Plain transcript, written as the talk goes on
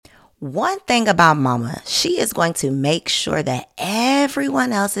One thing about Mama, she is going to make sure that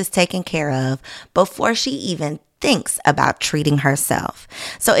everyone else is taken care of before she even thinks about treating herself.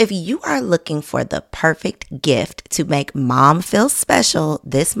 So if you are looking for the perfect gift to make mom feel special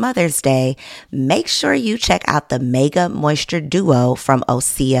this Mother's Day, make sure you check out the Mega Moisture Duo from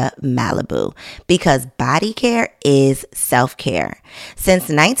Osea Malibu, because body care is self-care. Since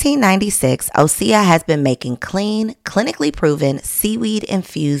 1996, Osea has been making clean, clinically proven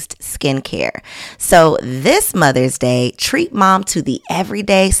seaweed-infused skincare. So this Mother's Day, treat mom to the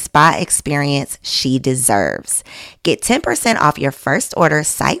everyday spa experience she deserves. Get 10% off your first order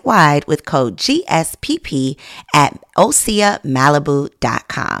site-wide with code GSPP at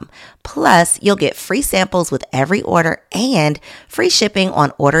OseaMalibu.com. Plus, you'll get free samples with every order and free shipping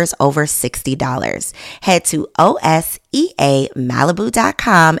on orders over $60. Head to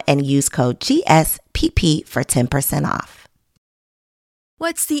OSEAMalibu.com and use code GSPP for 10% off.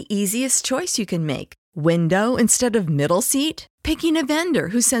 What's the easiest choice you can make? Window instead of middle seat? Picking a vendor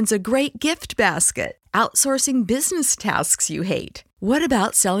who sends a great gift basket? Outsourcing business tasks you hate? What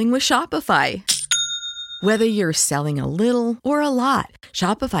about selling with Shopify? Whether you're selling a little or a lot,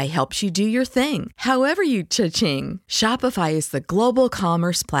 Shopify helps you do your thing, however you cha-ching. Shopify is the global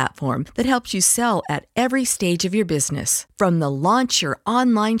commerce platform that helps you sell at every stage of your business. From the launch your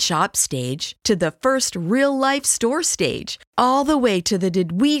online shop stage to the first real-life store stage, all the way to the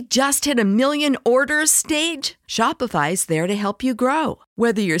did we just hit 1 million orders stage. Shopify's there to help you grow.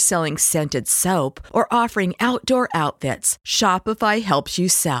 Whether you're selling scented soap or offering outdoor outfits, Shopify helps you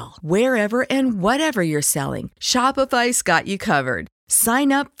sell. Wherever and whatever you're selling, Shopify's got you covered.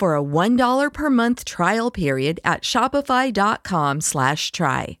 Sign up for a $1 per month trial period at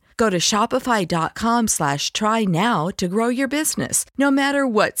shopify.com/try. Go to shopify.com/try now to grow your business, no matter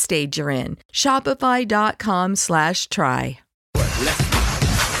what stage you're in. Shopify.com/try.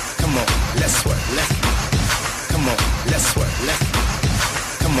 Come on, let's work. Come on, let's work.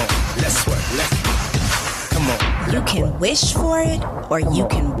 Come on, let's work. Come on. You can wish for it or you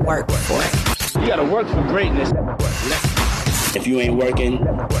can work for it. You gotta work for greatness. If you ain't working,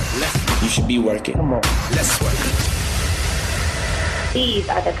 you should be working. Come on, let's work. These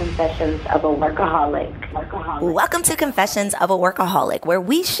are the confessions of a workaholic. Welcome to Confessions of a Workaholic, where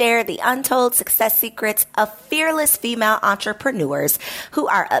we share the untold success secrets of fearless female entrepreneurs who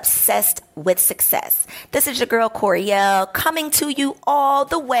are obsessed with success. This is your girl Coriel, coming to you all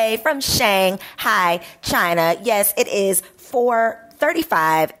the way from Shanghai, China. Yes, it is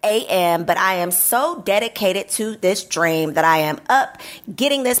 4:35 a.m., but I am so dedicated to this dream that I am up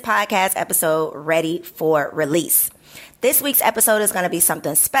getting this podcast episode ready for release. This week's episode is going to be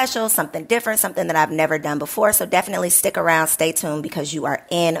something special, something different, something that I've never done before. So definitely stick around, stay tuned, because you are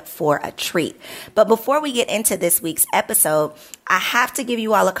in for a treat. But before we get into this week's episode, I have to give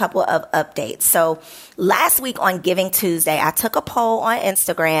you all a couple of updates. So last week on Giving Tuesday, I took a poll on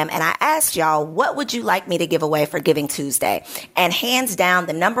Instagram and I asked y'all, what would you like me to give away for Giving Tuesday? And hands down,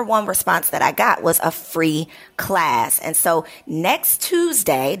 the number one response that I got was a free class. And so next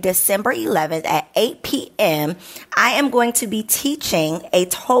Tuesday, December 11th at 8 p.m., I am going to be teaching a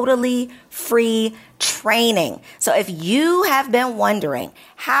totally free training. So if you have been wondering,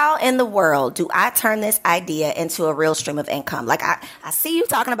 how in the world do I turn this idea into a real stream of income? Like I see you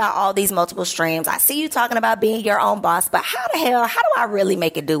talking about all these multiple streams. I see you talking about being your own boss, but how do I really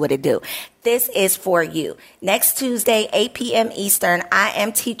make it do what it do? This is for you. Next Tuesday, 8 p.m. Eastern, I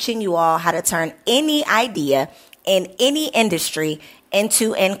am teaching you all how to turn any idea in any industry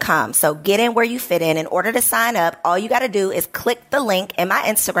into income. So get in where you fit in. In order to sign up, all you got to do is click the link in my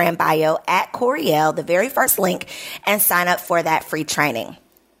Instagram bio at Coriel, the very first link, and sign up for that free training.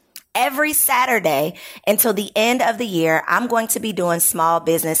 Every Saturday until the end of the year, I'm going to be doing Small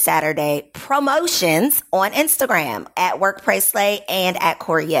Business Saturday promotions on Instagram at Workplace Slay and at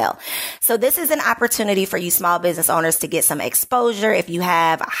Coriel. So this is an opportunity for you small business owners to get some exposure. If you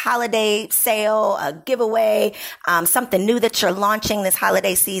have a holiday sale, a giveaway, something new that you're launching this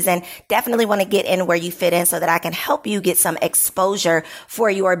holiday season, definitely want to get in where you fit in so that I can help you get some exposure for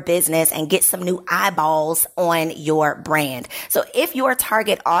your business and get some new eyeballs on your brand. So if your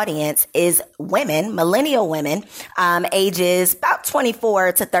target audience is women, millennial women, ages about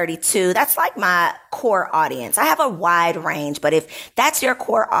 24 to 32. That's like my core audience. I have a wide range, but if that's your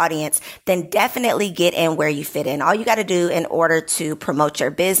core audience, then definitely get in where you fit in. All you got to do in order to promote your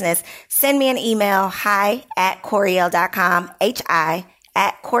business, send me an email, hi@Coriel.com,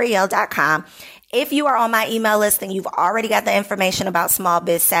 hi@Coriel.com. If you are on my email list, then you've already got the information about Small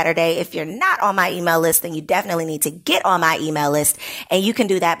Biz Saturday. If you're not on my email list, then you definitely need to get on my email list. And you can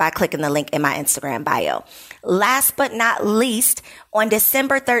do that by clicking the link in my Instagram bio. Last but not least, on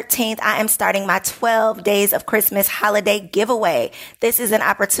December 13th, I am starting my 12 Days of Christmas holiday giveaway. This is an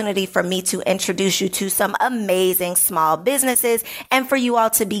opportunity for me to introduce you to some amazing small businesses and for you all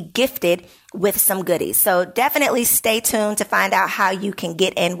to be gifted with some goodies. So definitely stay tuned to find out how you can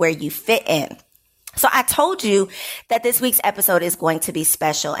get in where you fit in. So I told you that this week's episode is going to be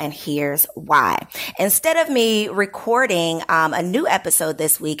special, and here's why. Instead of me recording a new episode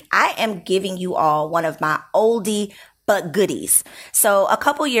this week, I am giving you all one of my oldie but goodies. So a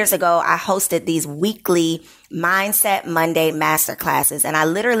couple years ago, I hosted these weekly Mindset Monday masterclasses, and I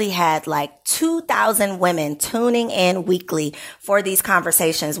literally had like 2,000 women tuning in weekly for these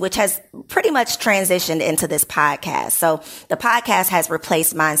conversations, which has pretty much transitioned into this podcast. So the podcast has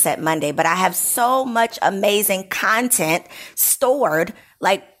replaced Mindset Monday, but I have so much amazing content stored,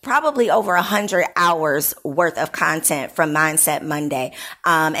 like probably over 100 hours worth of content from Mindset Monday.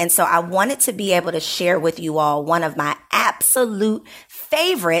 And so I wanted to be able to share with you all one of my absolute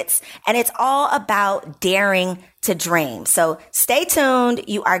favorites, and it's all about daring to dream. So stay tuned.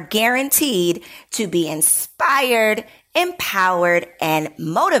 You are guaranteed to be inspired, empowered, and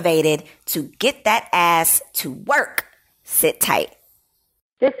motivated to get that ass to work. Sit tight.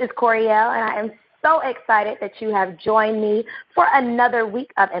 This is Coriel, and I am so excited that you have joined me for another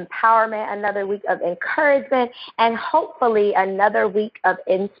week of empowerment, another week of encouragement, and hopefully another week of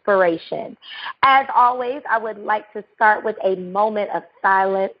inspiration. As always, I would like to start with a moment of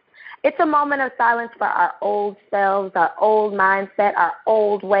silence. It's a moment of silence for our old selves, our old mindset, our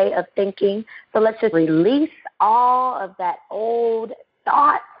old way of thinking. So let's just release all of that old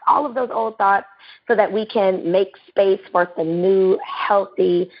thoughts, all of those old thoughts, so that we can make space for some new,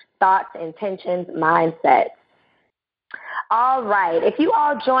 healthy thoughts, intentions, mindsets. All right. If you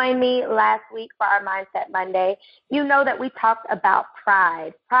all joined me last week for our Mindset Monday, you know that we talked about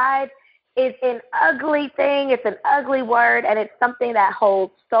pride. Pride is an ugly thing. It's an ugly word, and it's something that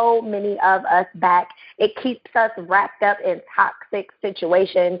holds so many of us back. It keeps us wrapped up in toxic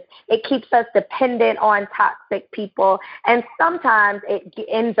situations. It keeps us dependent on toxic people, and sometimes it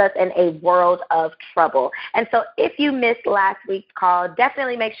ends us in a world of trouble. And so if you missed last week's call,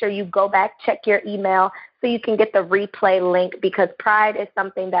 definitely make sure you go back, check your email so you can get the replay link, because pride is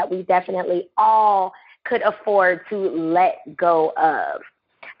something that we definitely all could afford to let go of.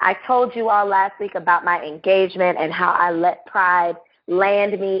 I told you all last week about my engagement and how I let pride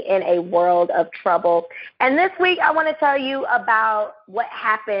land me in a world of trouble. And this week, I want to tell you about what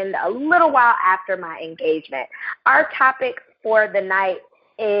happened a little while after my engagement. Our topic for the night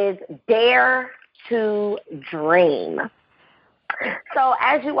is Dare to Dream. So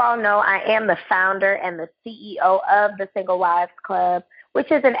as you all know, I am the founder and the CEO of the Single Wives Club, which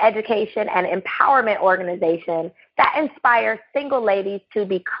is an education and empowerment organization that inspires single ladies to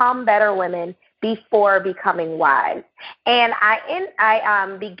become better women before becoming wives. And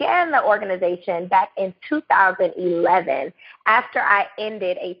I began the organization back in 2011 after I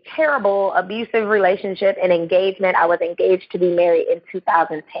ended a terrible abusive relationship and engagement. I was engaged to be married in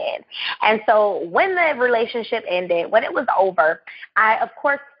 2010. And so when the relationship ended, when it was over, I, of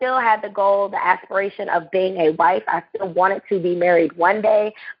course, still had the goal, the aspiration of being a wife. I still wanted to be married one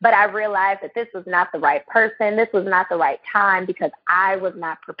day, but I realized that this was not the right person. This was not the right time, because I was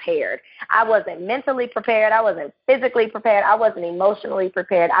not prepared. I wasn't mentally prepared. I wasn't physically prepared. I wasn't emotionally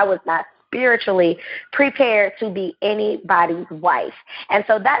prepared. I was not spiritually prepared to be anybody's wife. And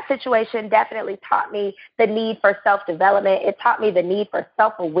so that situation definitely taught me the need for self-development. It taught me the need for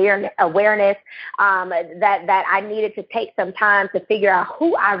self-awareness, that I needed to take some time to figure out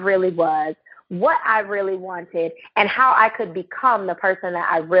who I really was, what I really wanted, and how I could become the person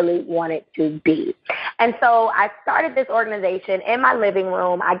that I really wanted to be. And so I started this organization in my living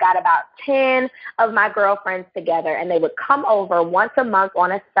room. I got about 10 of my girlfriends together, and they would come over once a month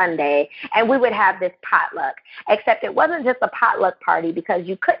on a Sunday, and we would have this potluck. Except it wasn't just a potluck party, because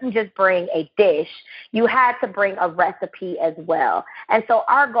you couldn't just bring a dish. You had to bring a recipe as well. And so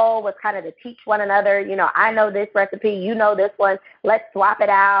our goal was kind of to teach one another, I know this recipe, you know this one, let's swap it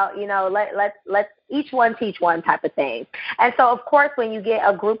out, let's each one teach one type of thing. And so, of course, when you get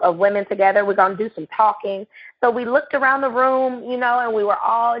a group of women together, we're going to do some talking. So we looked around the room, and we were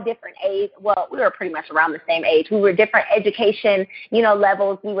all different age. Well, we were pretty much around the same age. We were different education,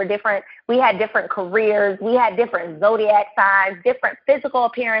 levels. We were different. We had different careers. We had different zodiac signs, different physical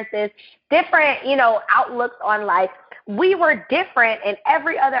appearances, different, outlooks on life. we were different in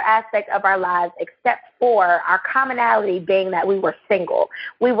every other aspect of our lives except for our commonality being that we were single.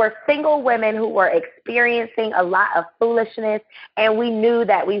 We were single women who were experiencing a lot of foolishness, and we knew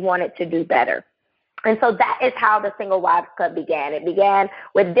that we wanted to do better. And so that is how the Single Wives Club began. It began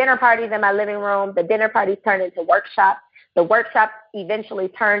with dinner parties in my living room. The dinner parties turned into workshops. The workshops eventually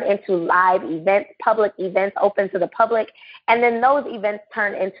turned into live events, public events open to the public. And then those events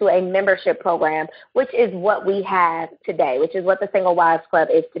turned into a membership program, which is what we have today, which is what the Single Wives Club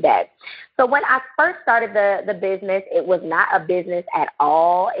is today. So when I first started the business, it was not a business at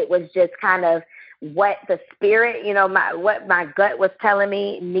all. It was just kind of what the spirit, what my gut was telling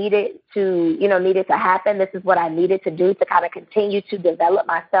me needed to happen. This is what I needed to do to kind of continue to develop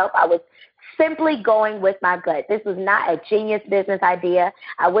myself. I was simply going with my gut. This was not a genius business idea.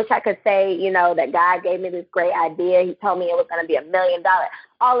 I wish I could say, that God gave me this great idea. He told me it was going to be $1 million.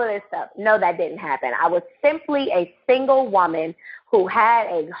 All of this stuff. No, that didn't happen. I was simply a single woman who had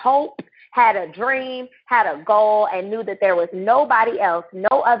a hope, had a dream, had a goal, and knew that there was nobody else, no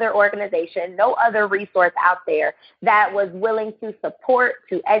other organization, no other resource out there that was willing to support,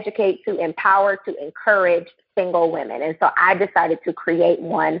 to educate, to empower, to encourage single women. And so I decided to create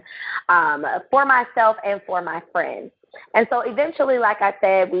one for myself and for my friends. And so eventually, like I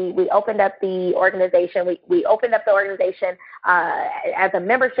said, we opened up the organization. We opened up the organization as a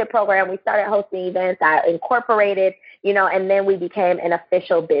membership program. We started hosting events. I incorporated, and then we became an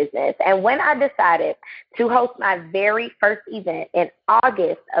official business. And when I decided to host my very first event in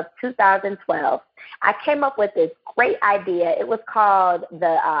August of 2012, I came up with this great idea. It was called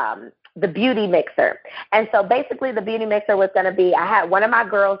the Beauty Mixer. And so basically the Beauty Mixer was going to be, I had one of my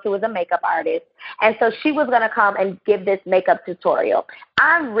girls who was a makeup artist, and so she was going to come and give this makeup tutorial.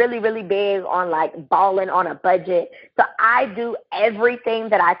 I'm really, really big on like balling on a budget. So I do everything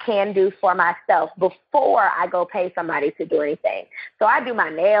that I can do for myself before I go pay somebody to do anything. So I do my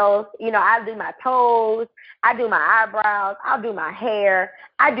nails, I do my toes, I do my eyebrows, I'll do my hair.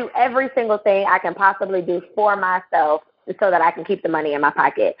 I do every single thing I can possibly do for myself so that I can keep the money in my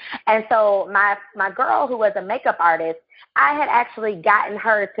pocket. And so my girl, who was a makeup artist, I had actually gotten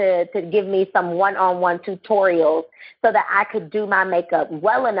her to give me some one-on-one tutorials so that I could do my makeup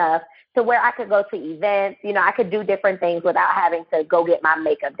well enough to where I could go to events. I could do different things without having to go get my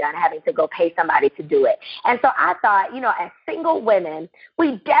makeup done, having to go pay somebody to do it. And so I thought, as single women,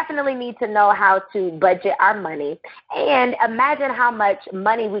 we definitely need to know how to budget our money, and imagine how much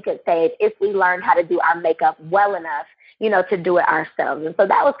money we could save if we learned how to do our makeup well enough to do it ourselves. And so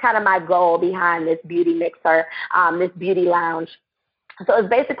that was kind of my goal behind this beauty mixer, this beauty lounge. So it was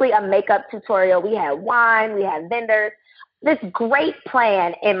basically a makeup tutorial. We had wine, we had vendors, this great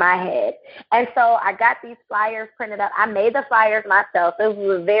plan in my head. And so I got these flyers printed up. I made the flyers myself. It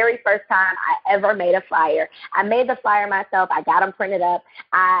was the very first time I ever made a flyer. I made the flyer myself. I got them printed up.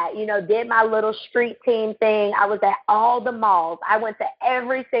 I, did my little street team thing. I was at all the malls. I went to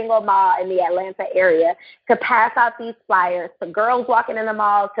every single mall in the Atlanta area to pass out these flyers to girls walking in the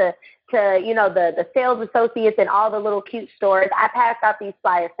mall, to the sales associates in all the little cute stores. I passed out these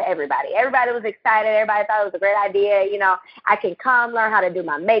flyers to everybody. Everybody was excited. Everybody thought it was a great idea. I can come learn how to do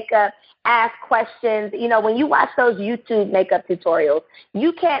my makeup, ask questions. When you watch those YouTube makeup tutorials,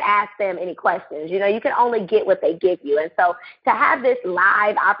 you can't ask them any questions. You can only get what they give you. And so to have this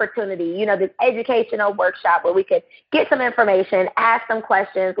live opportunity, this educational workshop where we could get some information, ask some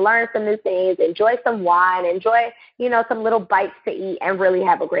questions, learn some new things, enjoy some wine, enjoy, some little bites to eat, and really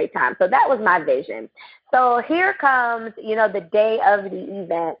have a great time. So that was my vision. So here comes, the day of the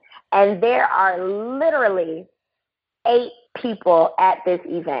event, and there are literally 8 people at this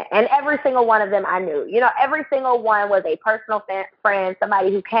event, and every single one of them I knew. Every single one was a personal friend,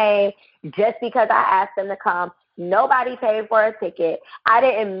 somebody who came just because I asked them to come. Nobody paid for a ticket. I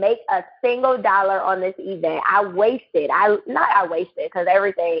didn't make a single dollar on this event. I wasted because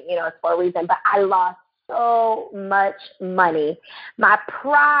everything, is for a reason, but I lost so much money. My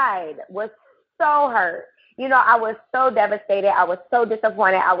pride was so hurt. I was so devastated. I was so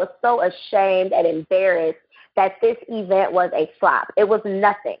disappointed. I was so ashamed and embarrassed that this event was a flop. It was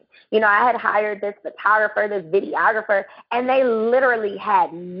nothing. I had hired this photographer, this videographer, and they literally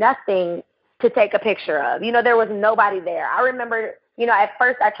had nothing to take a picture of. There was nobody there. I remember, at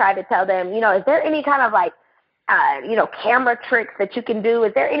first I tried to tell them, is there any kind of camera tricks that you can do?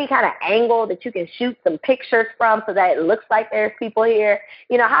 Is there any kind of angle that you can shoot some pictures from so that it looks like there's people here?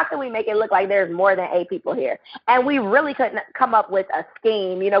 How can we make it look like there's more than 8 people here? And we really couldn't come up with a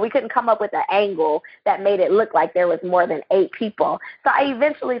scheme. We couldn't come up with an angle that made it look like there was more than 8 people. So I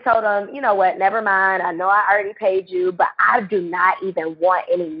eventually told them, you know what, never mind. I know I already paid you, but I do not even want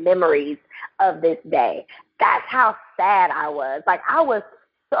any memories of this day. That's how sad I was. Like, I was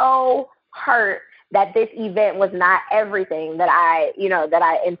so hurt that this event was not everything that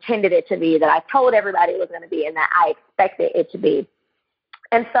I intended it to be, that I told everybody it was going to be, and that I expected it to be.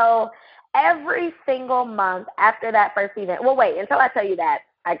 And so every single month after that first event, well, wait, until I tell you that,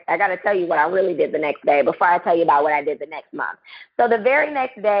 I got to tell you what I really did the next day before I tell you about what I did the next month. So the very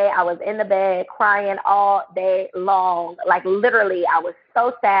next day, I was in the bed crying all day long. Like, literally, I was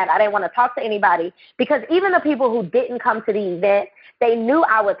so sad. I didn't want to talk to anybody, because even the people who didn't come to the event, they knew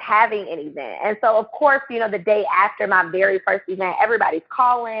I was having an event. And so, of course, the day after my very first event, everybody's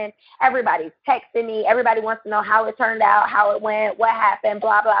calling, everybody's texting me, everybody wants to know how it turned out, how it went, what happened,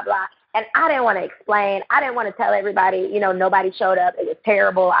 blah, blah, blah. And I didn't want to explain. I didn't want to tell everybody, nobody showed up. It was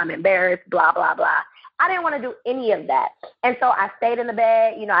terrible. I'm embarrassed, blah, blah, blah. I didn't want to do any of that. And so I stayed in the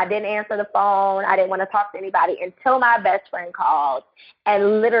bed. I didn't answer the phone. I didn't want to talk to anybody until my best friend called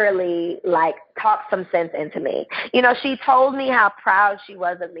and literally, talked some sense into me. She told me how proud she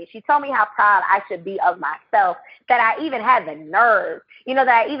was of me. She told me how proud I should be of myself, that I even had the nerve, that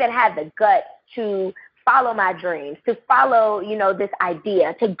I even had the guts to follow my dreams, to follow, this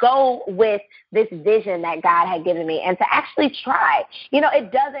idea, to go with this vision that God had given me, and to actually try.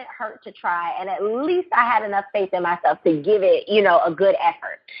 It doesn't hurt to try, and at least I had enough faith in myself to give it, a good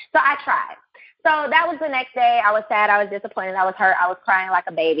effort. So I tried. So that was the next day. I was sad. I was disappointed. I was hurt. I was crying like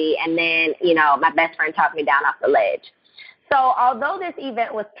a baby. And then, my best friend talked me down off the ledge. So although this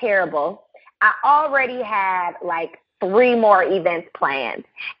event was terrible, I already had 3 more events planned.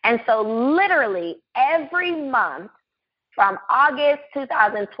 And so literally every month from August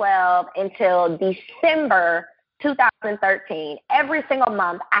 2012 until December 2013, every single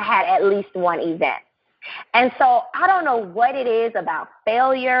month I had at least one event. And so I don't know what it is about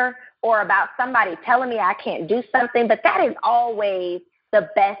failure or about somebody telling me I can't do something, but that is always the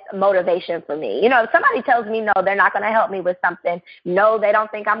best motivation for me. If somebody tells me no, they're not going to help me with something, no, they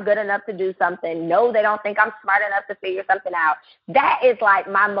don't think I'm good enough to do something, no, they don't think I'm smart enough to figure something out, that is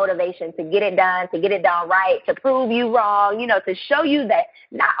my motivation to get it done right, to prove you wrong, to show you that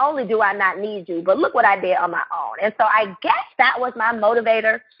not only do I not need you, but look what I did on my own. And so I guess that was my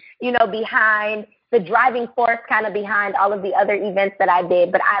motivator, behind the driving force kind of behind all of the other events that I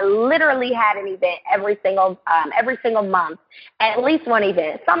did. But I literally had an event every single month, at least one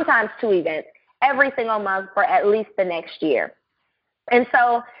event, sometimes 2 events, every single month for at least the next year. And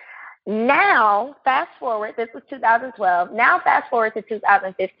so now, fast forward, this was 2012, now fast forward to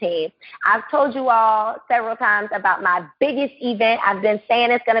 2015. I've told you all several times about my biggest event. I've been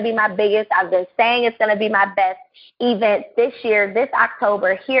saying it's going to be my biggest. I've been saying it's going to be my best event this year, this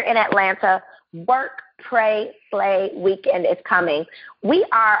October, here in Atlanta. Work, Pray, Slay Weekend is coming. We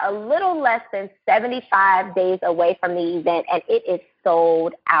are a little less than 75 days away from the event, and it is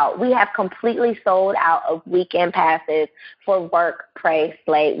sold out. We have completely sold out of weekend passes for Work, Pray,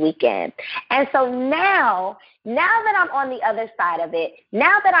 Slay Weekend. And so now that I'm on the other side of it,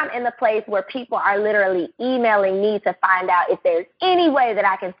 now that I'm in the place where people are literally emailing me to find out if there's any way that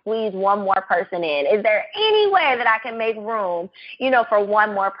I can squeeze one more person in, is there any way that I can make room, for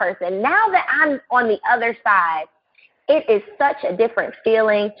one more person? Now that I'm on the other side, it is such a different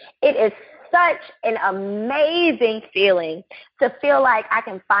feeling. It is such an amazing feeling to feel like I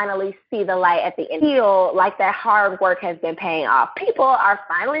can finally see the light at the end, feel like that hard work has been paying off. People are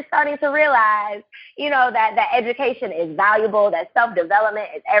finally starting to realize, that education is valuable, that self-development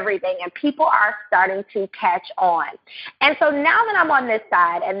is everything, and people are starting to catch on. And so now that I'm on this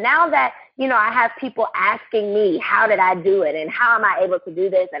side, and now that, I have people asking me, how did I do it, and how am I able to do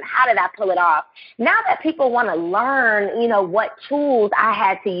this, and how did I pull it off? Now that people want to learn, what tools I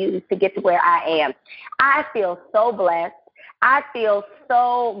had to use to get to where I am, I feel so blessed. I feel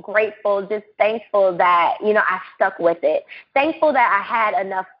so grateful, just thankful that, I stuck with it. Thankful that I had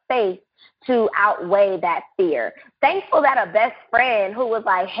enough faith to outweigh that fear. Thankful that a best friend who was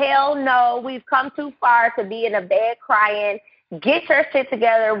like, hell no, we've come too far to be in a bed crying. Get your shit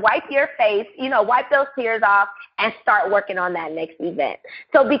together, wipe your face, wipe those tears off, and start working on that next event.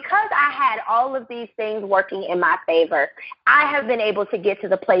 So because I had all of these things working in my favor, I have been able to get to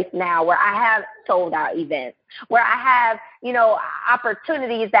the place now where I have sold out events, where I have,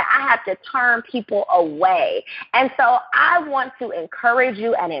 opportunities that I have to turn people away. And so I want to encourage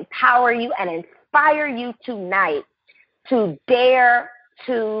you and empower you and inspire you tonight to dare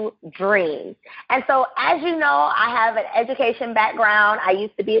to dream. And so, as you know, I have an education background. I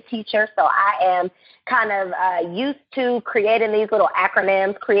used to be a teacher, so I am kind of used to creating these little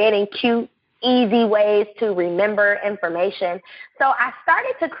acronyms, creating cute, easy ways to remember information. So I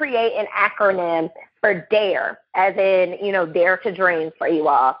started to create an acronym for DARE, as in, dare to dream for you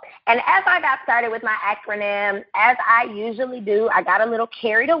all. And as I got started with my acronym, as I usually do, I got a little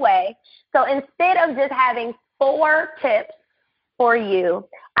carried away. So instead of just having 4 tips for you,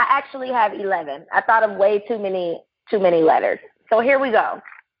 I actually have 11. I thought of way too many letters. So here we go.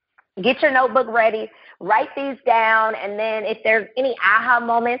 Get your notebook ready. Write these down, and then if there's any aha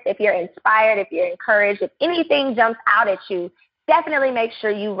moments, if you're inspired, if you're encouraged, if anything jumps out at you, definitely make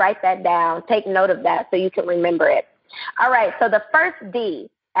sure you write that down. Take note of that so you can remember it. All right, so the first D,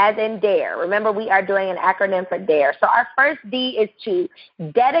 as in dare. Remember, we are doing an acronym for dare. So our first D is to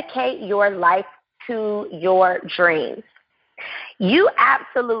dedicate your life to your dreams. You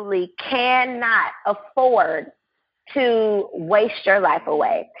absolutely cannot afford to waste your life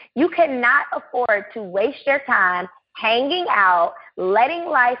away. You cannot afford to waste your time hanging out, letting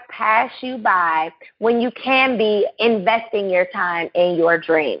life pass you by when you can be investing your time in your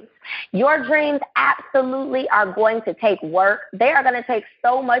dreams. Your dreams absolutely are going to take work. They are going to take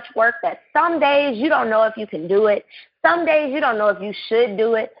so much work that some days you don't know if you can do it. Some days you don't know if you should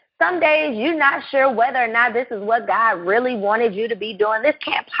do it. Some days you're not sure whether or not this is what God really wanted you to be doing. This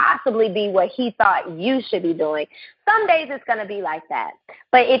can't possibly be what he thought you should be doing. Some days it's going to be like that.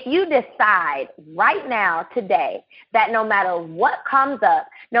 But if you decide right now, today, that no matter what comes up,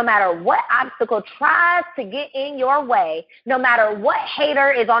 no matter what obstacle tries to get in your way, no matter what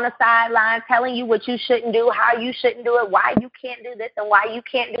hater is on the sideline telling you what you shouldn't do, how you shouldn't do it, why you can't do this and why you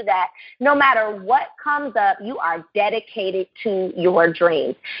can't do that, no matter what comes up, you are dedicated to your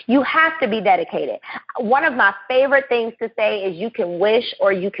dreams. You have to be dedicated. One of my favorite things to say is you can wish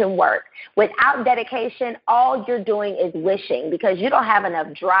or you can work. Without dedication, all you're doing is wishing because you don't have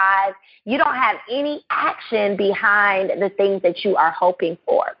enough drive. You don't have any action behind the things that you are hoping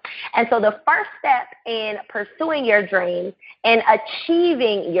for. And so the first step in pursuing your dreams and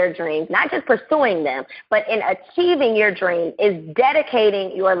achieving your dreams, not just pursuing them, but in achieving your dreams is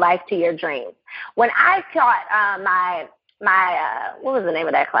dedicating your life to your dreams. When I taught my what was the name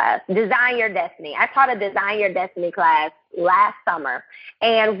of that class? Design Your Destiny. I taught a Design Your Destiny class last summer.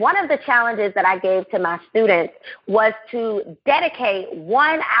 And one of the challenges that I gave to my students was to dedicate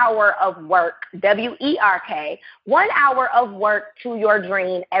 1 hour of work, W-E-R-K, 1 hour of work to your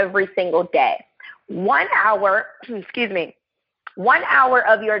dream every single day. 1 hour, 1 hour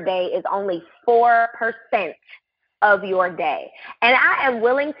of your day is only 4% of your day. And I am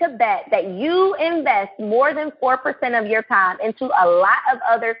willing to bet that you invest more than 4% of your time into a lot of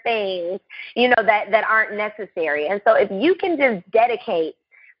other things, that aren't necessary. And so if you can just dedicate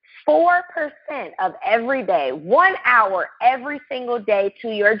 4% of every day, 1 hour every single day to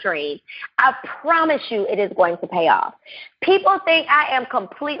your dream, I promise you it is going to pay off. People think I am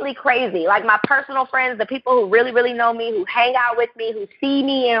completely crazy. Like my personal friends, the people who really, really know me, who hang out with me, who see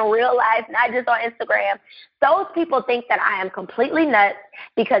me in real life, not just on Instagram, those people think that I am completely nuts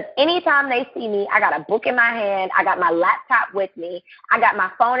because anytime they see me, I got a book in my hand, I got my laptop with me, I got my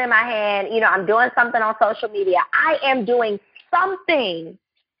phone in my hand, I'm doing something on social media. I am doing something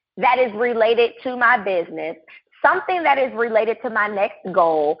that is related to my business, something that is related to my next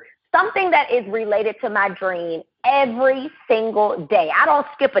goal, something that is related to my dream every single day. I don't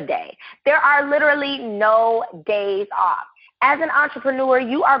skip a day. There are literally no days off. As an entrepreneur,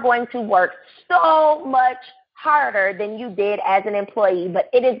 you are going to work so much harder than you did as an employee, but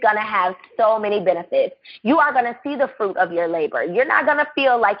it is going to have so many benefits. You are going to see the fruit of your labor. You're not going to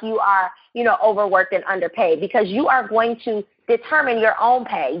feel like you are, overworked and underpaid because you are going to determine your own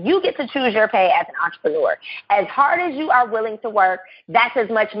pay. You get to choose your pay as an entrepreneur. As hard as you are willing to work, that's as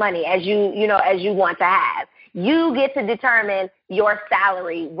much money as you want to have. You get to determine your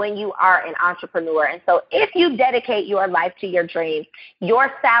salary when you are an entrepreneur. And so if you dedicate your life to your dreams, your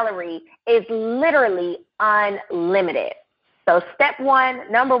salary is literally unlimited. So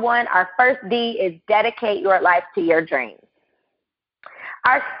number one, our first D is dedicate your life to your dreams.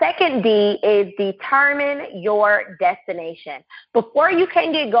 Our second D is determine your destination. Before you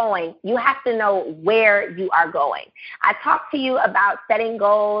can get going, you have to know where you are going. I talked to you about setting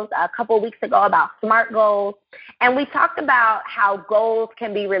goals a couple of weeks ago about SMART goals, and we talked about how goals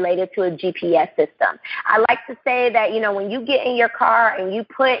can be related to a GPS system. I like to say that, when you get in your car and you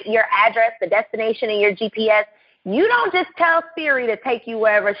put your address, the destination in your GPS, you don't just tell Siri to take you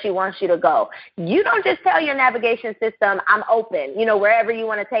wherever she wants you to go. You don't just tell your navigation system, I'm open, wherever you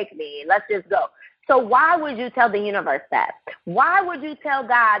want to take me, let's just go. So why would you tell the universe that? Why would you tell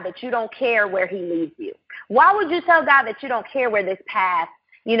God that you don't care where he leads you? Why would you tell God that you don't care where this path,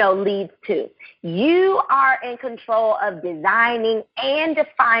 leads to? You are in control of designing and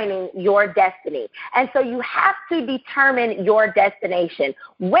defining your destiny. And so you have to determine your destination.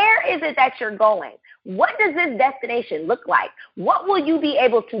 Where is it that you're going? What does this destination look like? What will you be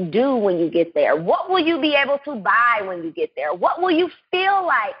able to do when you get there? What will you be able to buy when you get there? What will you feel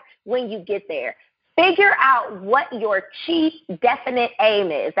like when you get there? Figure out what your chief definite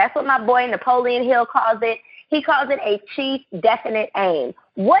aim is. That's what my boy Napoleon Hill calls it. He calls it a chief definite aim.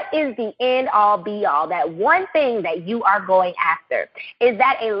 What is the end all be all? That one thing that you are going after. Is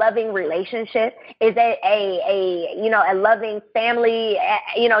that a loving relationship? Is it a loving family?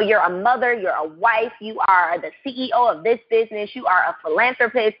 You're a mother, you're a wife, you are the CEO of this business, you are a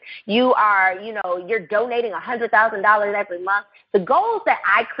philanthropist, you are, you're donating $100,000 every month. The goals that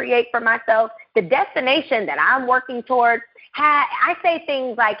I create for myself, the destination that I'm working towards, I say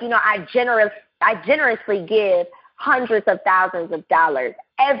things like, I generously give hundreds of thousands of dollars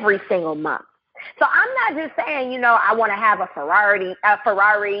every single month. So I'm not just saying, I want to have a Ferrari, I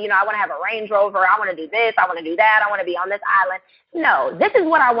want to have a Range Rover, I want to do this, I want to do that, I want to be on this island. No, this is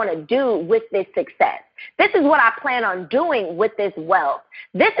what I want to do with this success. This is what I plan on doing with this wealth.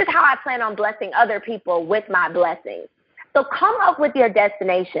 This is how I plan on blessing other people with my blessings. So come up with your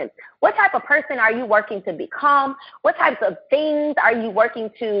destination. What type of person are you working to become? What types of things are you working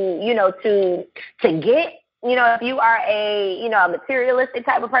to get? If you are a materialistic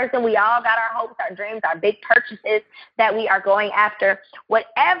type of person, we all got our hopes, our dreams, our big purchases that we are going after.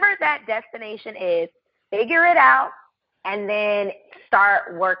 Whatever that destination is, figure it out and then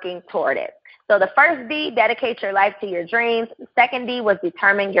start working toward it. So the first D, dedicate your life to your dreams. The second D was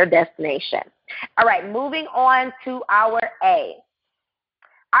determine your destination. All right, moving on to our A.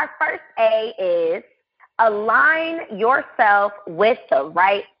 Our first A is align yourself with the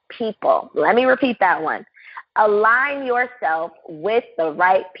right people. Let me repeat that one. Align yourself with the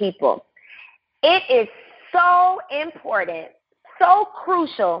right people. It is so important, so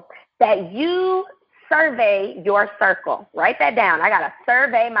crucial that you survey your circle. Write that down. I got to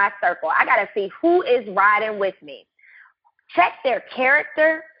survey my circle. I got to see who is riding with me. Check their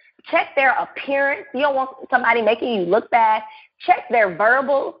character. Check their appearance. You don't want somebody making you look bad. Check their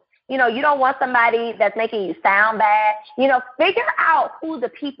verbals. You don't want somebody that's making you sound bad. Figure out who the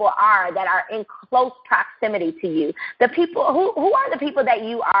people are that are in close proximity to you. The people who are the people that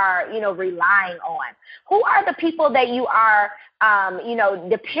you are, relying on. Who are the people that you are,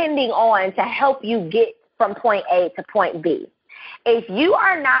 depending on to help you get from point A to point B. If you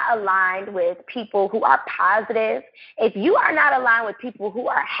are not aligned with people who are positive, if you are not aligned with people who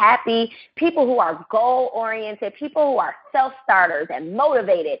are happy, people who are goal-oriented, people who are self-starters and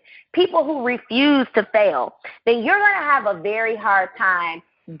motivated, people who refuse to fail, then you're going to have a very hard time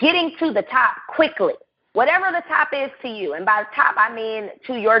getting to the top quickly. Whatever the top is to you, and by the top I mean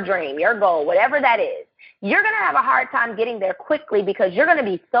to your dream, your goal, whatever that is, you're going to have a hard time getting there quickly because you're going to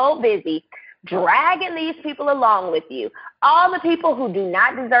be so busy dragging these people along with you. All the people who do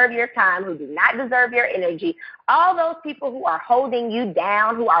not deserve your time, who do not deserve your energy, all those people who are holding you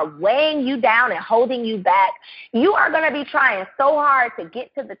down, who are weighing you down and holding you back, you are going to be trying so hard to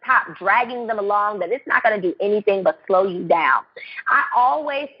get to the top, dragging them along, that it's not going to do anything but slow you down. I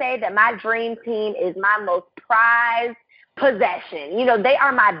always say that my dream team is my most prized possession. They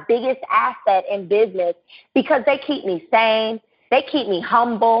are my biggest asset in business because they keep me sane. They keep me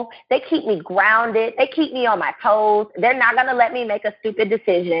humble. They keep me grounded. They keep me on my toes. They're not going to let me make a stupid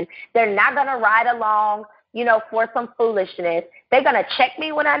decision. They're not going to ride along, for some foolishness. They're going to check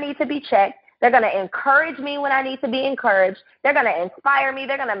me when I need to be checked. They're going to encourage me when I need to be encouraged. They're going to inspire me.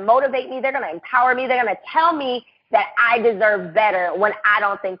 They're going to motivate me. They're going to empower me. They're going to tell me that I deserve better when I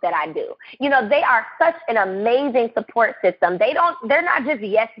don't think that I do. They are such an amazing support system. They're not just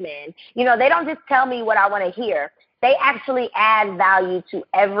yes men. They don't just tell me what I want to hear. They actually add value to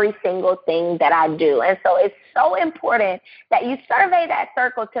every single thing that I do. And so it's so important that you survey that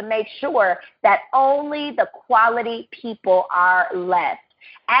circle to make sure that only the quality people are left.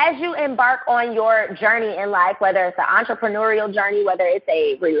 As you embark on your journey in life, whether it's an entrepreneurial journey, whether it's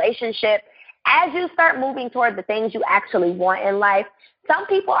a relationship, as you start moving toward the things you actually want in life, some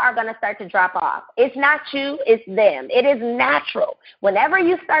people are going to start to drop off. It's not you, it's them. It is natural. Whenever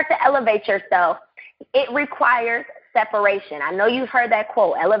you start to elevate yourself, it requires separation. I know you've heard that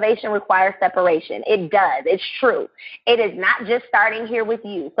quote, elevation requires separation. It does. It's true. It is not just starting here with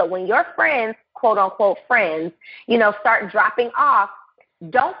you. So when your friends, quote unquote friends, start dropping off,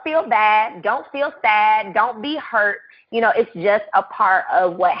 Don't feel bad. Don't feel sad. Don't be hurt. It's just a part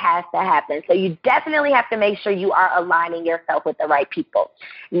of what has to happen. So you definitely have to make sure you are aligning yourself with the right people.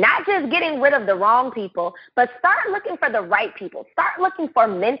 Not just getting rid of the wrong people, but start looking for the right people. Start looking for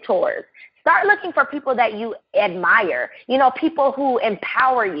mentors. Start looking for people that you admire, people who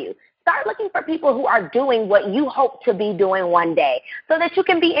empower you. Start looking for people who are doing what you hope to be doing one day so that you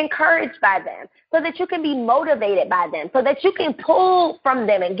can be encouraged by them, so that you can be motivated by them, so that you can pull from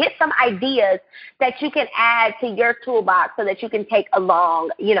them and get some ideas that you can add to your toolbox so that you can take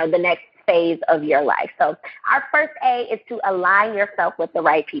along, the next phase of your life. So our first A is to align yourself with the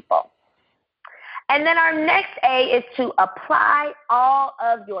right people. And then our next A is to apply all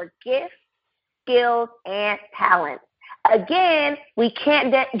of your gifts, skills, and talents. Again, we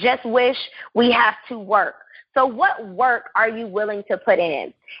can't just wish, we have to work. So what work are you willing to put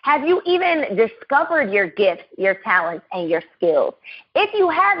in? Have you even discovered your gifts, your talents, and your skills? If you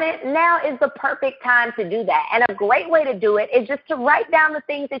haven't, now is the perfect time to do that. And a great way to do it is just to write down the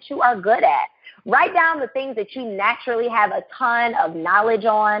things that you are good at. Write down the things that you naturally have a ton of knowledge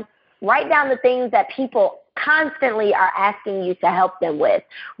on. Write down the things that people constantly are asking you to help them with.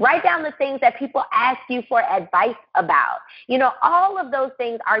 Write down the things that people ask you for advice about. All of those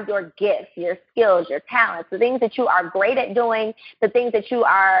things are your gifts, your skills, your talents, the things that you are great at doing, the things that you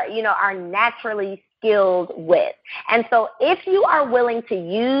are naturally skilled with. And so if you are willing to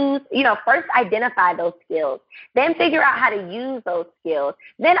use, first identify those skills, then figure out how to use those skills,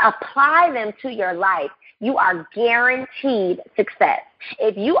 then apply them to your life, you are guaranteed success.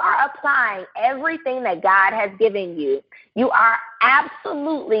 If you are applying everything that God has given you, you are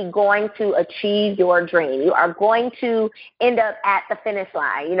absolutely going to achieve your dream. You are going to end up at the finish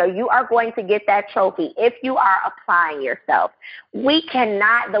line. You are going to get that trophy if you are applying yourself. We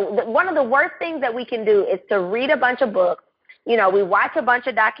cannot, one of the worst things that we can do is to read a bunch of books. We watch a bunch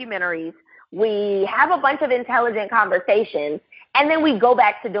of documentaries. We have a bunch of intelligent conversations. And then we go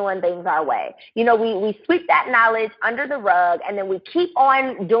back to doing things our way. We sweep that knowledge under the rug, and then we keep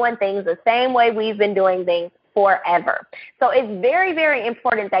on doing things the same way we've been doing things forever. So it's very, very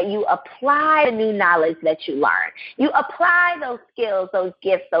important that you apply the new knowledge that you learn. You apply those skills, those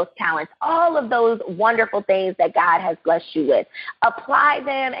gifts, those talents, all of those wonderful things that God has blessed you with. Apply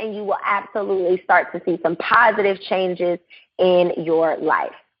them, and you will absolutely start to see some positive changes in your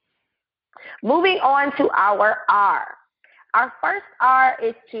life. Moving on to our R. Our first R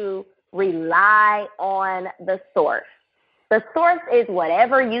is to rely on the source. The source is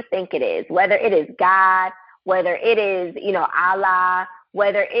whatever you think it is, whether it is God, whether it is, Allah,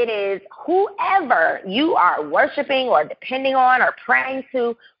 whether it is whoever you are worshiping or depending on or praying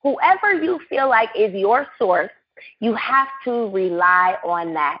to, whoever you feel like is your source, you have to rely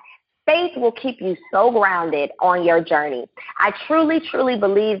on that. Faith will keep you so grounded on your journey. I truly, truly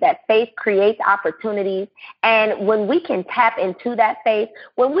believe that faith creates opportunities. And when we can tap into that faith,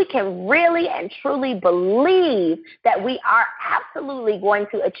 when we can really and truly believe that we are absolutely going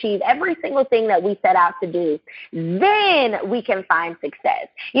to achieve every single thing that we set out to do, then we can find success.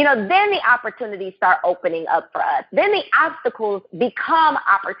 Then the opportunities start opening up for us. Then the obstacles become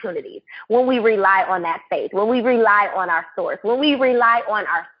opportunities when we rely on that faith, when we rely on our source, when we rely on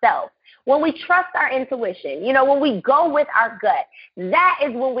ourselves. When we trust our intuition, when we go with our gut, that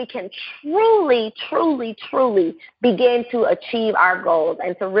is when we can truly, truly, truly begin to achieve our goals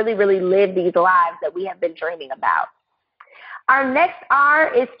and to really, really live these lives that we have been dreaming about. Our next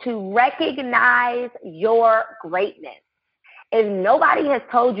R is to recognize your greatness. If nobody has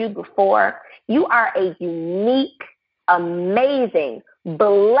told you before, you are a unique, amazing,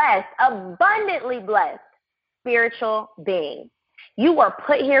 blessed, abundantly blessed spiritual being. You were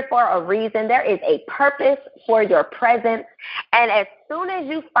put here for a reason. There is a purpose for your presence. And as soon as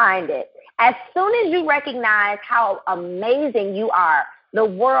you find it, as soon as you recognize how amazing you are, the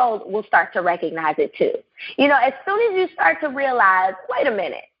world will start to recognize it too. As soon as you start to realize, wait a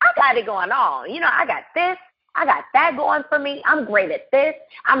minute, I got it going on. I got this. I got that going for me. I'm great at this.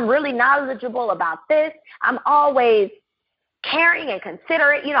 I'm really knowledgeable about this. I'm always caring and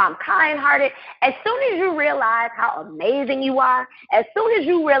considerate, I'm kind-hearted. As soon as you realize how amazing you are, as soon as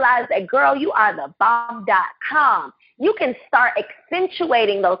you realize that, girl, you are the bomb.com, you can start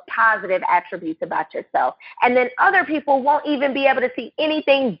accentuating those positive attributes about yourself. And then other people won't even be able to see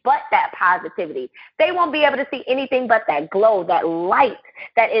anything but that positivity. They won't be able to see anything but that glow, that light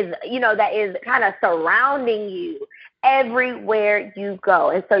that is kind of surrounding you everywhere you go.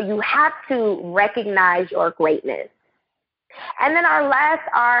 And so you have to recognize your greatness. And then our last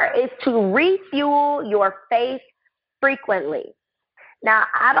R is to refuel your faith frequently. Now,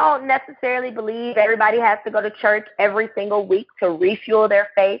 I don't necessarily believe everybody has to go to church every single week to refuel their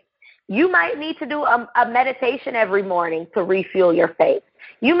faith. You might need to do a meditation every morning to refuel your faith.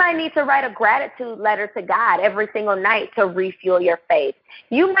 You might need to write a gratitude letter to God every single night to refuel your faith.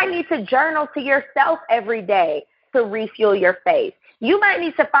 You might need to journal to yourself every day to refuel your faith. You might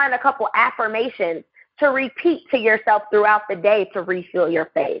need to find a couple affirmations to repeat to yourself throughout the day to refuel your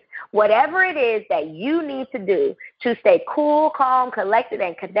faith. Whatever it is that you need to do to stay cool, calm, collected,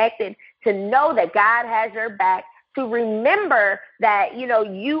 and connected, to know that God has your back, to remember that,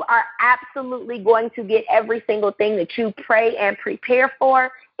 you are absolutely going to get every single thing that you pray and prepare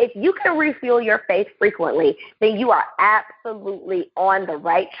for. If you can refuel your faith frequently, then you are absolutely on the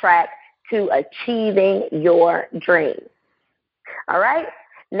right track to achieving your dreams. All right?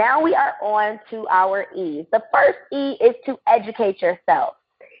 Now we are on to our E's. The first E is to educate yourself.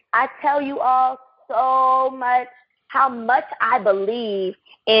 I tell you all so much how much I believe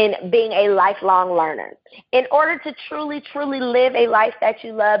in being a lifelong learner. In order to truly, truly live a life that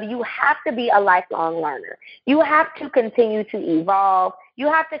you love, you have to be a lifelong learner. You have to continue to evolve. You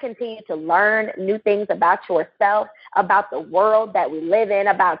have to continue to learn new things about yourself, about the world that we live in,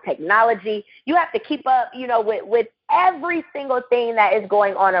 about technology. You have to keep up, with every single thing that is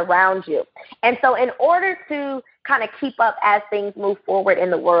going on around you. And so in order to kind of keep up as things move forward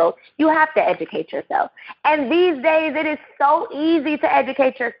in the world, you have to educate yourself. And these days, it is so easy to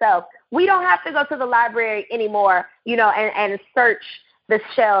educate yourself. We don't have to go to the library anymore, and search the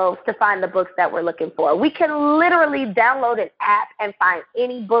shelves to find the books that we're looking for. We can literally download an app and find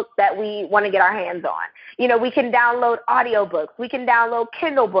any book that we want to get our hands on. We can download audiobooks. We can download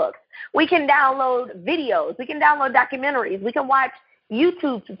Kindle books. We can download videos. We can download documentaries. We can watch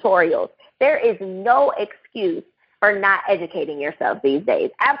YouTube tutorials. There is no excuse for not educating yourself these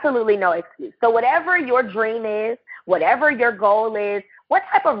days. Absolutely no excuse. So whatever your dream is, whatever your goal is, what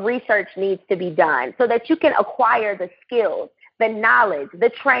type of research needs to be done so that you can acquire the skills, the knowledge, the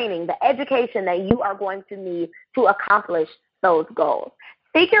training, the education that you are going to need to accomplish those goals.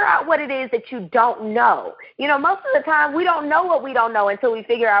 Figure out what it is that you don't know. Most of the time we don't know what we don't know until we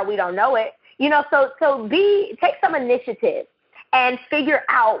figure out we don't know it. So take some initiative and figure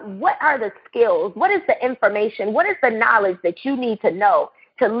out what are the skills, what is the information, what is the knowledge that you need to know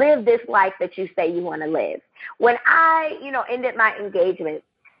to live this life that you say you want to live. When I, ended my engagement,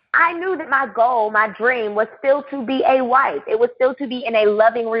 I knew that my goal, my dream was still to be a wife. It was still to be in a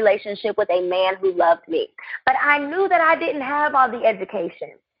loving relationship with a man who loved me. But I knew that I didn't have all the education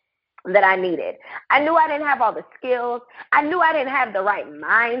that I needed. I knew I didn't have all the skills. I knew I didn't have the right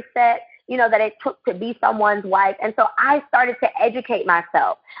mindset, that it took to be someone's wife. And so I started to educate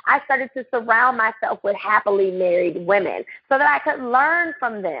myself. I started to surround myself with happily married women so that I could learn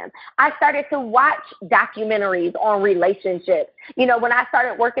from them. I started to watch documentaries on relationships. When I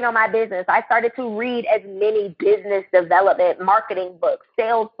started working on my business, I started to read as many business development, marketing books,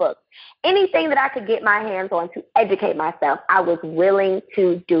 sales books, anything that I could get my hands on to educate myself. I was willing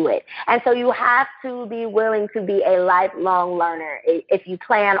to do it. And so you have to be willing to be a lifelong learner if you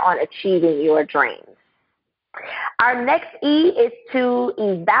plan on achieving your dreams. Our next E is to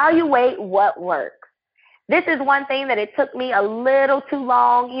evaluate what works. This is one thing that it took me a little too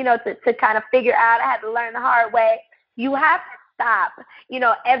long, to kind of figure out. I had to learn the hard way. You have to stop,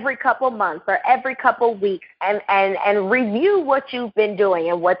 every couple months or every couple weeks and review what you've been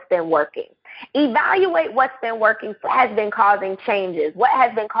doing and what's been working. Evaluate what's been working, what has been causing changes, what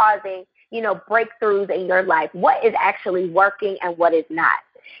has been causing, breakthroughs in your life, what is actually working and what is not.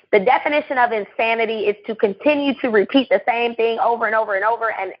 The definition of insanity is to continue to repeat the same thing over and over and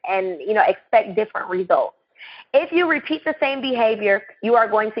over and expect different results. If you repeat the same behavior, you are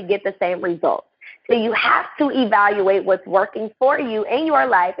going to get the same results. So you have to evaluate what's working for you in your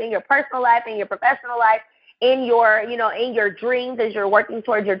life, in your personal life, in your professional life, in your, in your dreams as you're working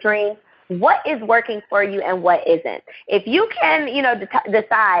towards your dreams. What is working for you and what isn't? If you can,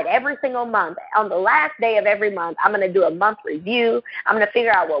 decide every single month, on the last day of every month, I'm going to do a month review. I'm going to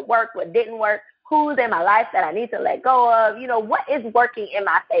figure out what worked, what didn't work, who's in my life that I need to let go of, what is working in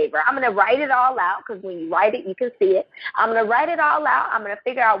my favor. I'm going to write it all out because when you write it, you can see it. I'm going to write it all out. I'm going to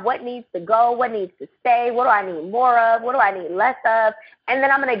figure out what needs to go, what needs to stay, what do I need more of, what do I need less of, and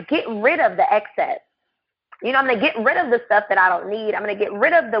then I'm going to get rid of the excess. I'm going to get rid of the stuff that I don't need. I'm going to get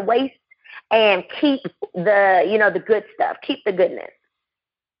rid of the waste and keep the good stuff, keep the goodness.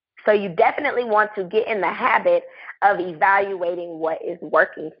 So you definitely want to get in the habit of evaluating what is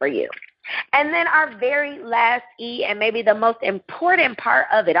working for you. And then our very last E, and maybe the most important part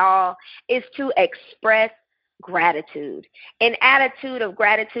of it all, is to express gratitude. An attitude of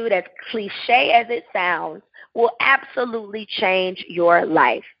gratitude, as cliche as it sounds, will absolutely change your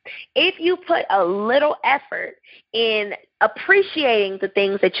life. If you put a little effort in appreciating the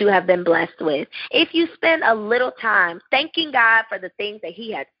things that you have been blessed with, if you spend a little time thanking God for the things that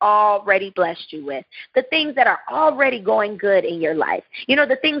he has already blessed you with, the things that are already going good in your life,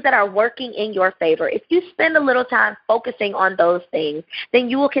 the things that are working in your favor, if you spend a little time focusing on those things, then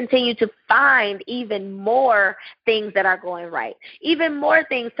you will continue to find even more things that are going right, even more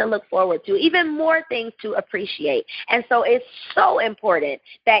things to look forward to, even more things to appreciate. And so it's so important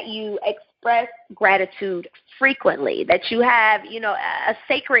that you express gratitude frequently, that you have, a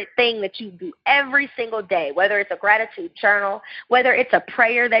sacred thing that you do every single day, whether it's a gratitude journal, whether it's a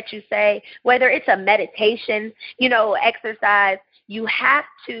prayer that you say, whether it's a meditation, exercise. You have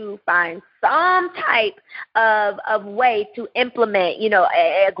to find some type of way to implement,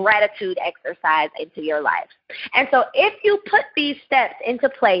 a gratitude exercise into your life. And so if you put these steps into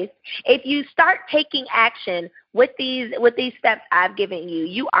place, if you start taking action with these steps I've given you,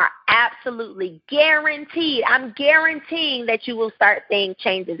 you are absolutely guaranteed. I'm guaranteeing that you will start seeing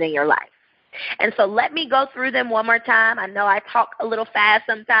changes in your life. And so let me go through them one more time. I know I talk a little fast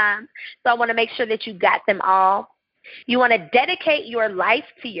sometimes, so I want to make sure that you got them all. You want to dedicate your life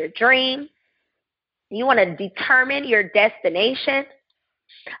to your dream. You want to determine your destination.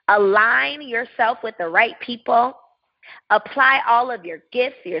 Align yourself with the right people. Apply all of your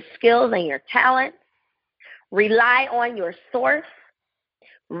gifts, your skills, and your talents. Rely on your source.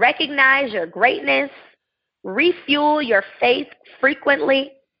 Recognize your greatness. Refuel your faith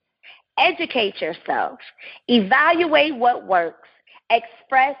frequently. Educate yourself. Evaluate what works.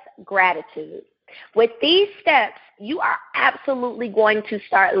 Express gratitude. With these steps, you are absolutely going to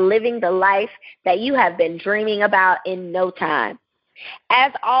start living the life that you have been dreaming about in no time.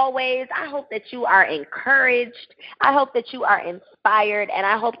 As always, I hope that you are encouraged. I hope that you are inspired, and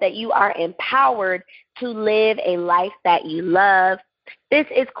I hope that you are empowered to live a life that you love. This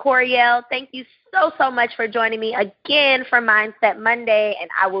is Coriel. Thank you so much for joining me again for Mindset Monday, and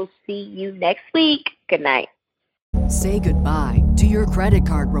I will see you next week. Good night. Say goodbye to your credit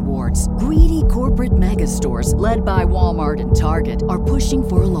card rewards. Greedy corporate mega stores, led by Walmart and Target, are pushing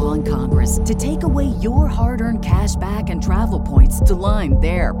for a law in Congress to take away your hard-earned cash back and travel points to line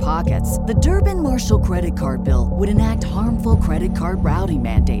their pockets. The Durbin-Marshall credit card bill would enact harmful credit card routing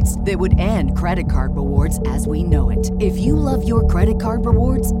mandates that would end credit card rewards as we know it. If you love your credit card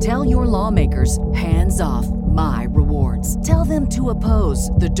rewards, tell your lawmakers, hands off my rewards. Tell them to oppose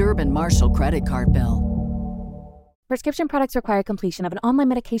the Durbin-Marshall credit card bill. Prescription products require completion of an online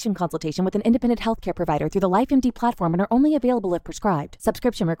medication consultation with an independent healthcare provider through the LifeMD platform and are only available if prescribed.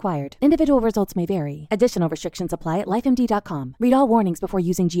 Subscription required. Individual results may vary. Additional restrictions apply at lifemd.com. Read all warnings before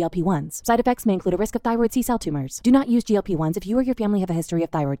using GLP-1s. Side effects may include a risk of thyroid C-cell tumors. Do not use GLP-1s if you or your family have a history of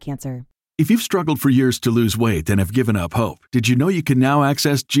thyroid cancer. If you've struggled for years to lose weight and have given up hope, did you know you can now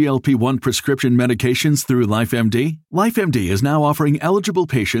access GLP-1 prescription medications through LifeMD? LifeMD is now offering eligible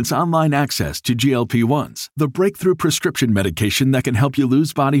patients online access to GLP-1s, the breakthrough prescription medication that can help you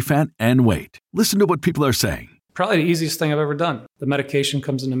lose body fat and weight. Listen to what people are saying. Probably the easiest thing I've ever done. The medication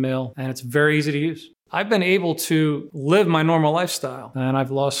comes in the mail, and it's very easy to use. I've been able to live my normal lifestyle, and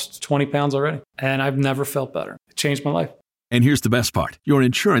I've lost 20 pounds already, and I've never felt better. It changed my life. And here's the best part. Your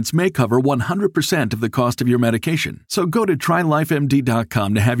insurance may cover 100% of the cost of your medication. So go to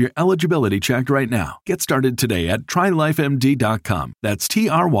TryLifeMD.com to have your eligibility checked right now. Get started today at TryLifeMD.com. That's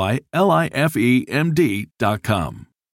TryLifeMD.com.